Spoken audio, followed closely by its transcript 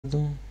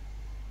O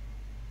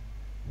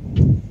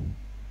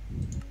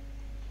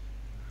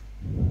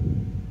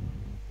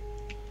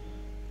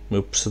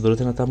meu processador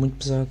até não está muito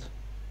pesado.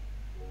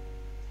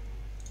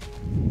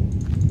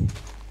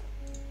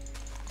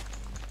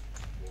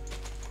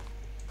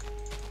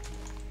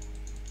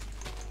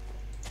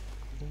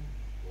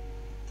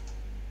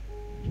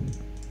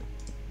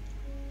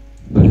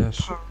 Aliás,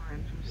 o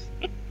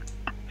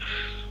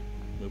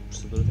meu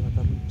processador até não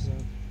está muito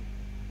pesado.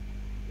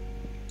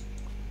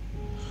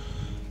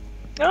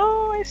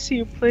 Oh, I see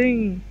you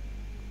playing.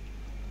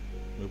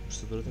 O meu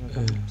processador até não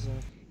está muito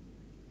pesado.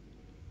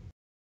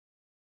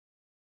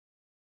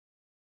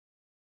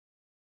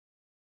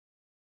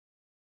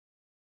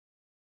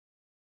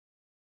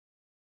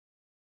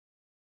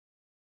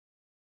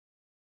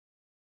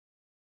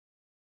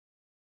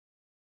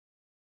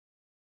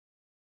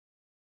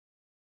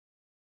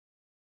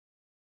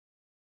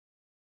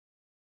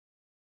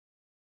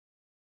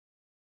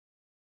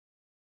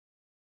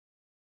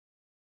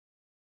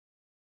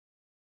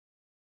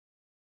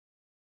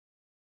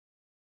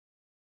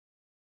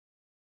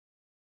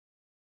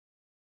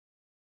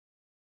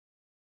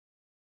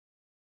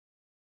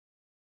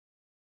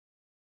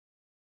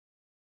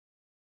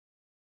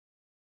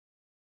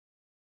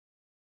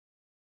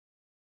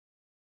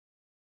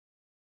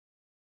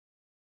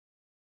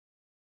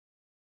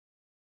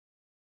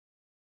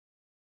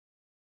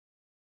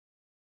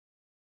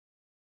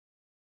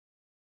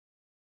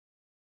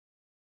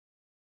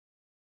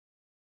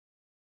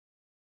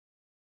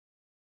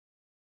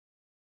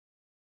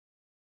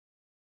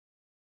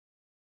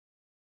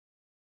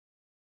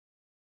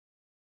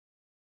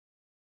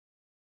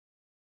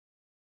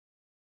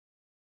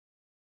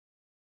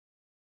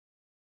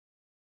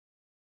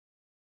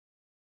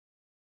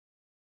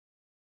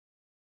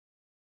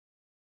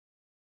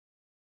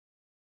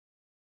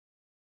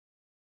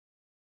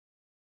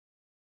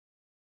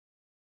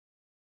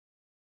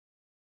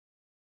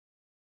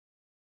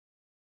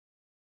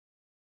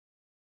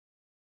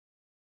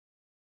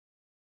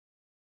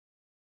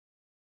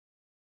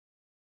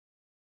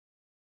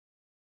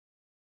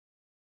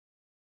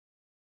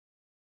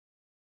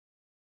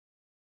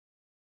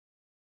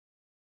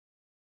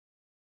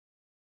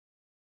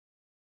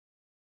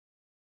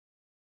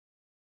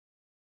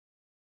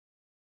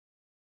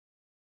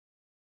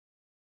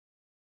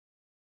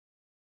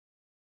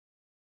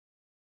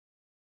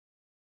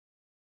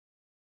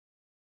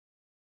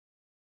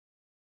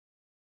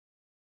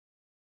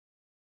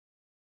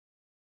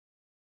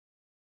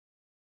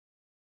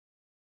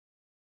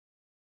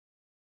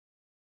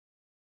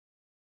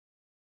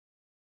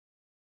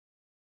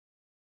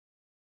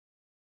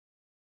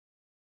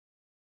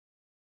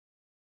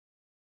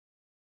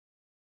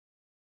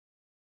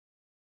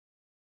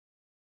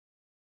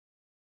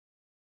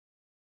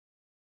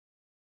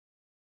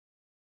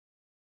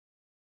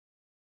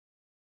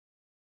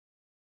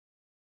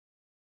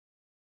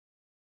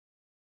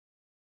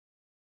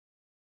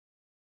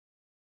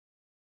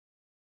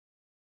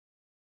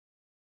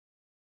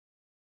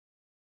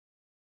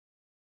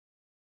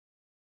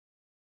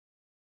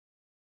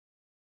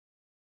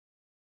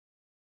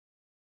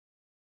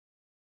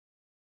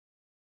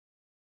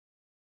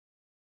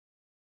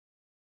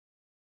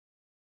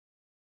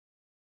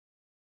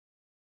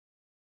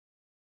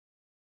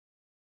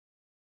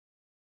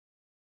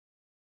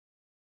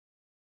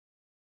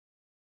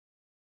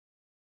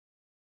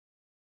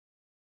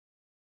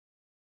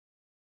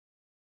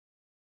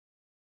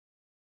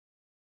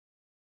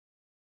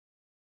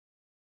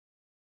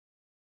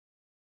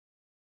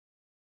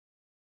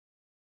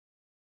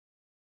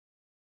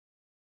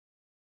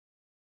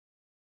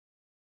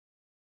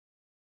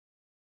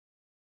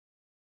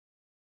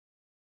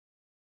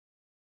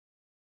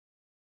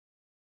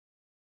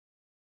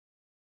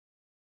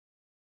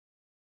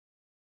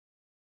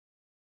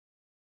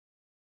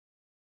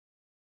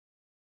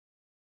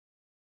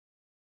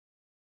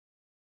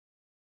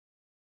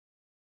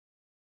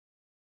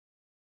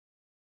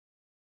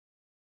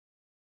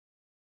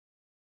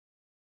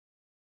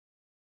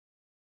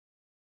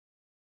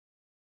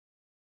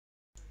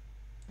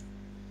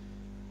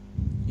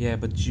 Yeah,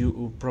 but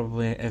you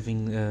probably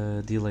having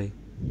a delay.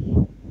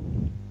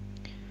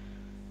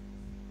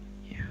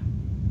 Yeah.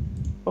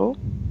 Oh,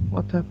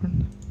 what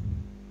happened?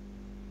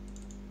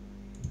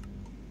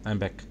 I'm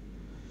back.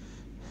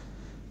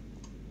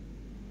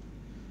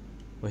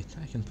 Wait,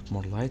 I can put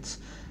more lights.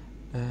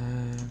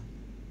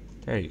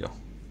 There you go.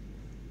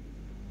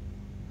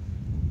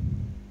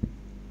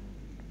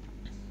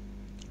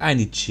 I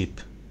need cheap.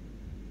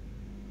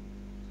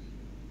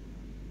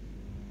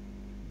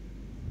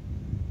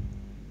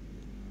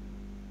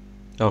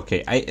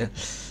 Okay,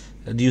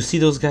 do you see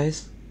those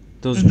guys?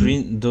 Those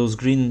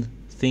green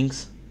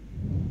things?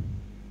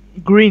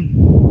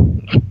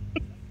 Green.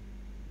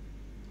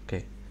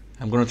 Okay,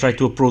 I'm gonna try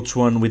to approach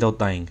one without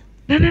dying.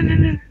 No.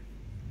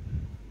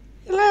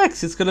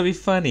 Relax, it's gonna be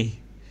funny.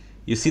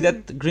 You see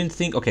that green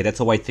thing? Okay, that's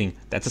a white thing.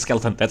 That's a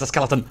skeleton. That's a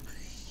skeleton.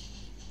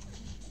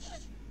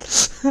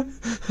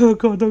 Oh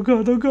god, oh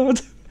god, oh god.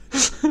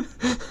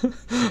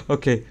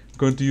 Okay,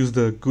 going to use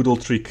the good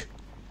old trick.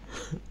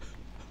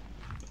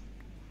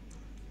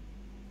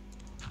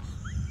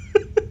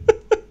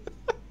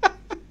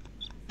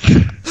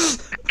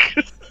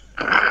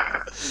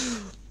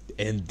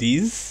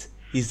 This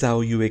is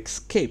how you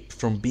escape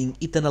from being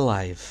eaten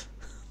alive.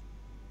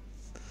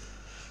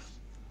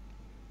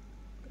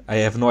 I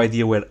have no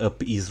idea where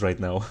up is right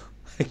now.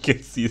 I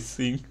can't see a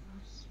thing.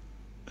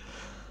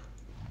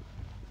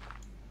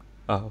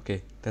 Oh,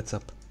 okay, that's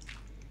up.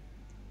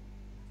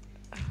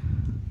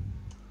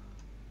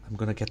 I'm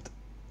gonna try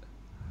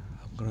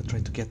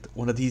to get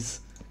one of these.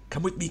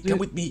 Come with me, come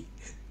with me.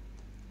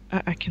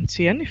 I can't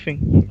see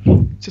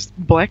anything. Just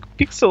black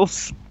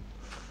pixels.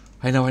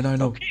 I know.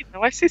 Okay,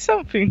 now I see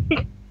something.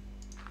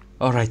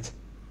 Alright.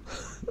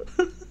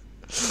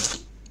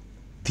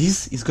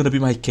 This is gonna be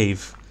my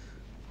cave.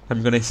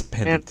 I'm gonna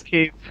expand Man it.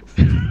 cave.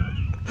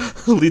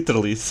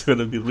 Literally, it's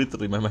gonna be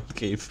literally my man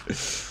cave.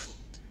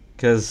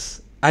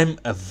 Because I'm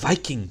a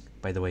Viking,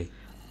 by the way.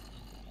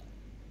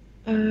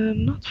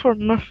 Not for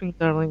nothing,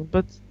 darling,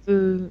 but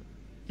the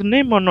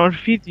name on our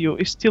video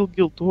is still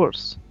Guild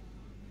Wars.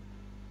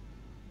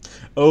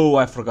 Oh,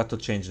 I forgot to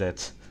change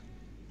that.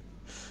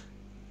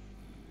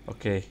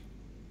 Okay.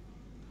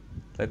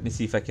 Let me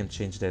see if I can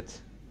change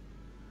that.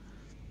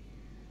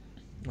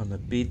 On a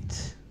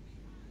bit.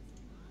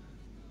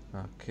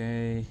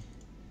 Okay.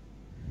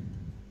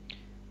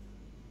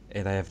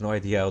 And I have no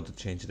idea how to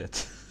change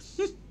that.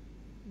 No,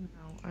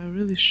 I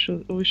really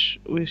should. We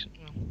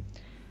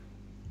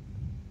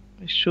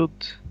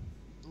should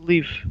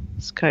leave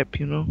Skype.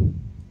 You know,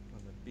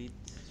 On a bit.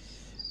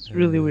 it's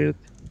really weird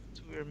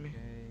to hear me.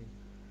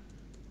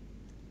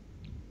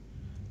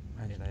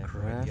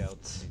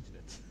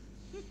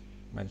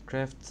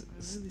 Minecraft I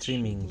really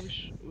streaming.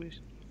 we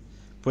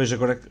Pois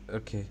agora.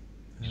 Ok.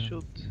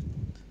 should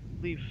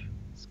leave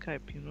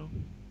Skype. You know,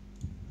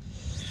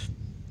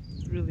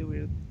 it's really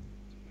weird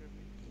to hear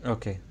me.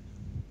 Ok.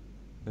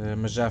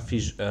 Mas já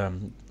fiz.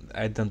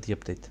 I done the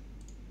update.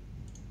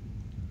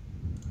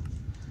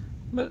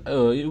 But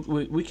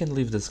we can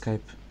leave the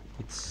Skype.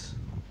 It's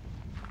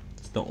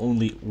the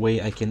only way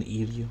I can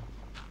hear you.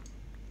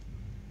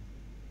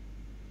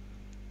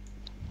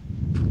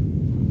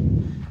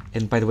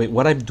 And by the way,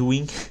 what I'm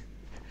doing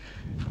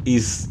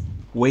is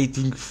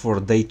waiting for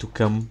day to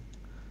come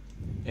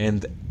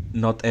and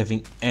not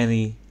having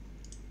any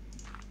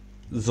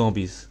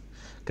zombies.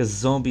 Because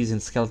zombies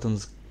and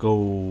skeletons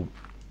go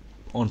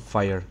on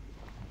fire,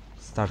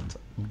 start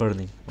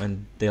burning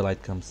when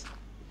daylight comes.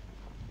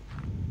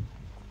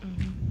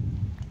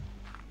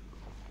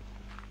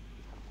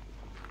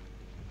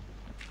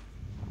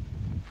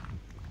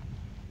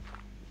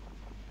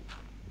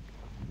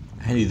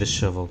 I need a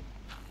shovel.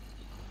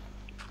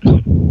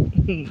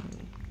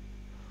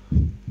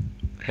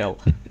 Hell.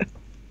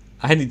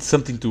 I need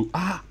something to...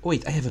 Ah,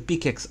 wait, I have a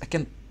pickaxe. I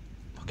can...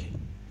 Okay.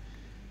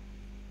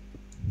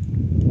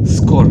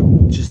 Score.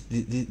 Just,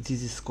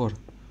 this is score.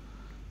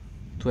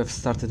 To have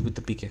started with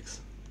the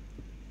pickaxe.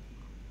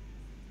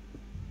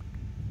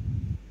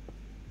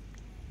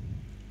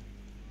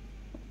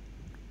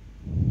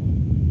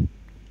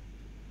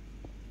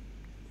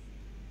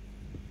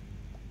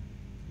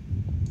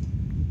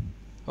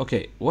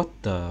 Okay, what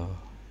the...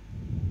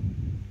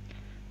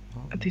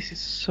 This is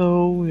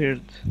so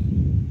weird.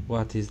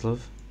 What is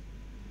love?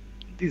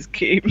 This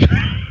game.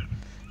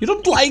 You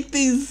don't like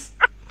this?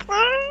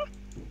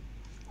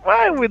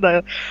 Why would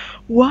I?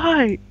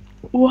 Why?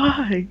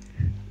 Why?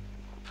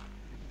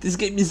 This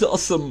game is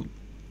awesome.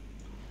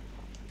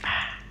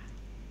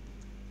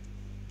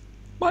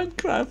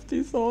 Minecraft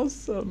is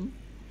awesome.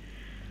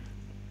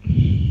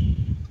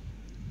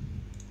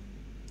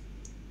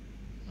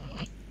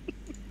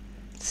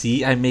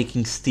 See, I'm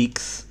making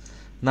sticks.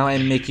 Now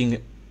I'm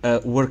making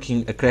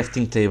working a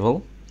crafting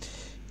table.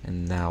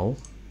 And now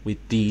with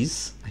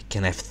these I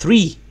can have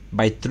 3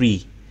 by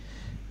 3.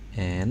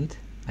 And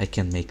I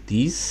can make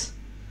these.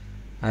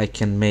 I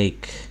can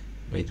make...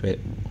 Wait,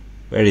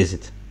 where is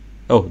it?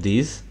 Oh,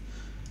 these.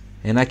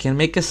 And I can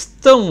make a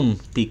stone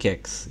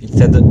pickaxe.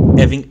 Instead of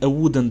having a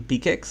wooden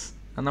pickaxe,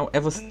 I now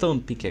have a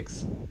stone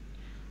pickaxe.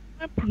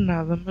 Não é por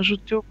nada, mas o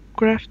teu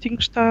crafting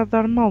está a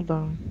dar mal,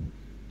 darling.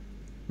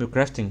 No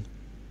crafting?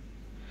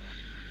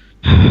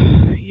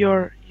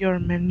 Your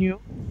menu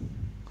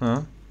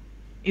Huh?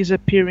 is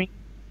appearing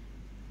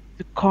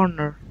the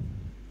corner.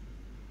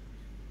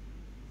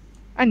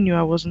 I knew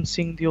I wasn't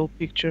seeing the old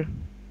picture.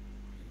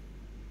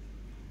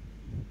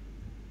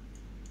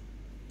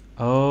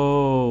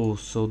 Oh,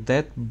 so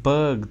that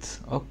bugged.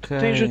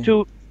 Tens Okay.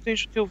 o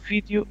teu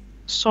vídeo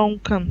só um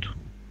canto.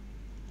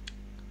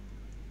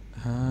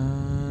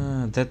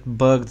 Ah, that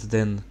bugged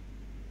then.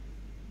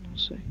 Não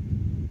sei.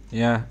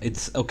 Yeah,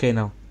 it's okay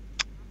now.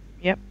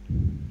 Yep.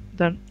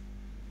 Done.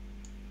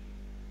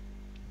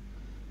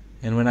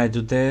 And when I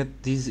do that,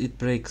 it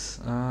breaks.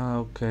 Ah,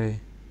 okay.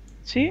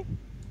 See?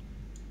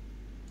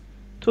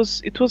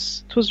 It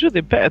was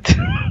really bad.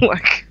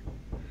 Like,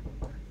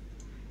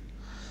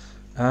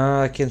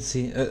 Ah, I can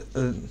see.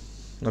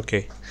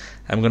 Okay,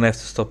 I'm gonna have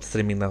to stop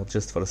streaming now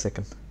just for a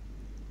second.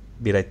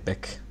 Be right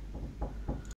back.